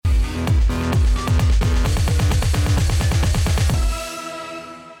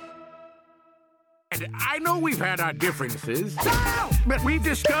I know we've had our differences, but we've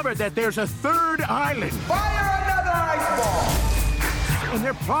discovered that there's a third island. Fire another ice ball! And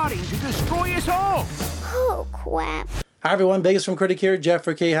they're plotting to destroy us all. Oh, crap. Hi everyone, Vegas from Critic here,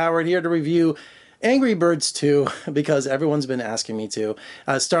 Jeffrey K. Howard here to review Angry Birds 2, because everyone's been asking me to,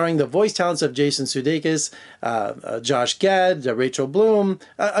 starring the voice talents of Jason Sudeikis, Josh Gad, Rachel Bloom,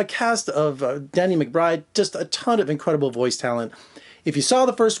 a cast of Danny McBride, just a ton of incredible voice talent. If you saw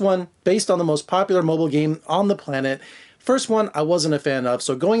the first one, based on the most popular mobile game on the planet, first one I wasn't a fan of,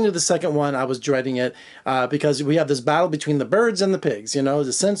 so going into the second one I was dreading it because we have this battle between the birds and the pigs. You know,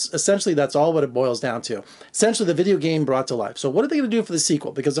 essentially that's all what it boils down to. Essentially the video game brought to life. So what are they going to do for the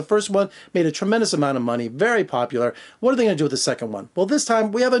sequel? Because the first one made a tremendous amount of money, very popular. What are they going to do with the second one? Well, this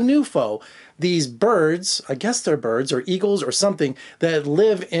time we have a new foe. These birds, I guess they're birds or eagles or something, that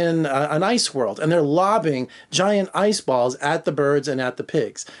live in an ice world, and they're lobbing giant ice balls at the birds and at the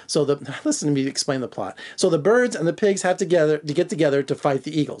pigs. So listen to me explain the plot. So the birds and the pigs have to get together to fight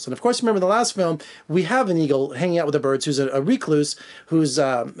the eagles. And of course, remember in the last film, we have an eagle hanging out with the birds who's a recluse who's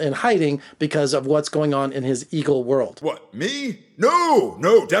in hiding because of what's going on in his eagle world. What, me?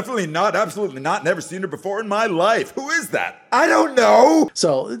 No, definitely not, absolutely not, never seen her before in my life. Who is that? I don't know!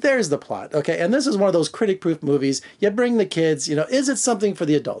 So there's the plot, okay? And this is one of those critic-proof movies. You bring the kids, you know, is it something for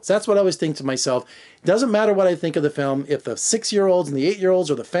the adults? That's what I always think to myself. It doesn't matter what I think of the film. If the 6-year-olds and the 8-year-olds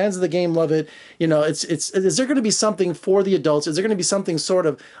or the fans of the game love it, you know, is there going to be something for the adults? Is there going to be something sort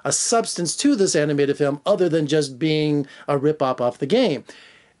of a substance to this animated film other than just being a rip-off of the game?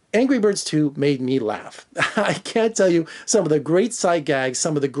 Angry Birds 2 made me laugh. I can't tell you some of the great side gags,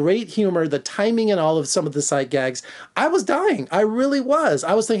 some of the great humor, the timing and all of some of the side gags. I was dying. I really was.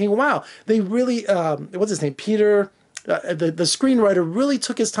 I was thinking, wow, they really, what's his name? Peter... the screenwriter really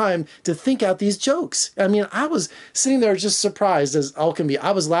took his time to think out these jokes. I mean, I was sitting there just surprised as all can be.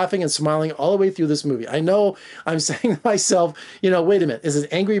 I was laughing and smiling all the way through this movie. I know I'm saying to myself, you know, wait a minute, is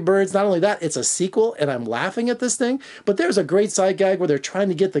it Angry Birds? Not only that, it's a sequel and I'm laughing at this thing, but there's a great side gag where they're trying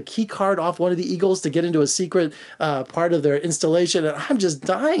to get the key card off one of the eagles to get into a secret part of their installation, and I'm just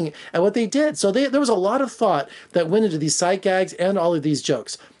dying at what they did. So there was a lot of thought that went into these side gags and all of these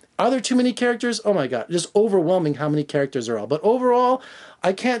jokes. Are there too many characters? Oh my God, just overwhelming how many characters there are. But overall,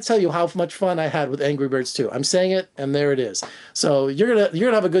 I can't tell you how much fun I had with Angry Birds 2. I'm saying it, and there it is. So you're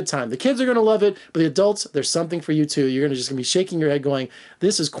gonna have a good time. The kids are gonna love it, but the adults, there's something for you too. You're just gonna be shaking your head going,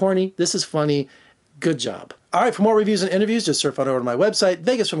 this is corny, this is funny, good job. All right, for more reviews and interviews, just surf on over to my website,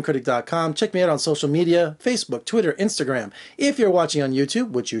 vegasfromcritic.com. Check me out on social media, Facebook, Twitter, Instagram. If you're watching on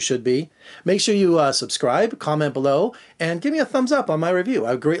YouTube, which you should be, make sure you subscribe, comment below, and give me a thumbs up on my review.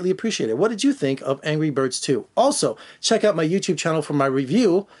 I would greatly appreciate it. What did you think of Angry Birds 2? Also, check out my YouTube channel for my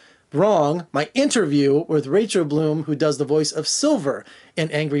review, my interview with Rachel Bloom, who does the voice of Silver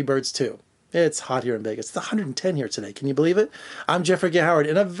in Angry Birds 2. It's hot here in Vegas. It's 110 here today. Can you believe it? I'm Jeffrey K. Howard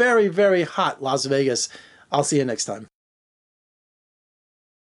in a very, very hot Las Vegas. I'll see you next time.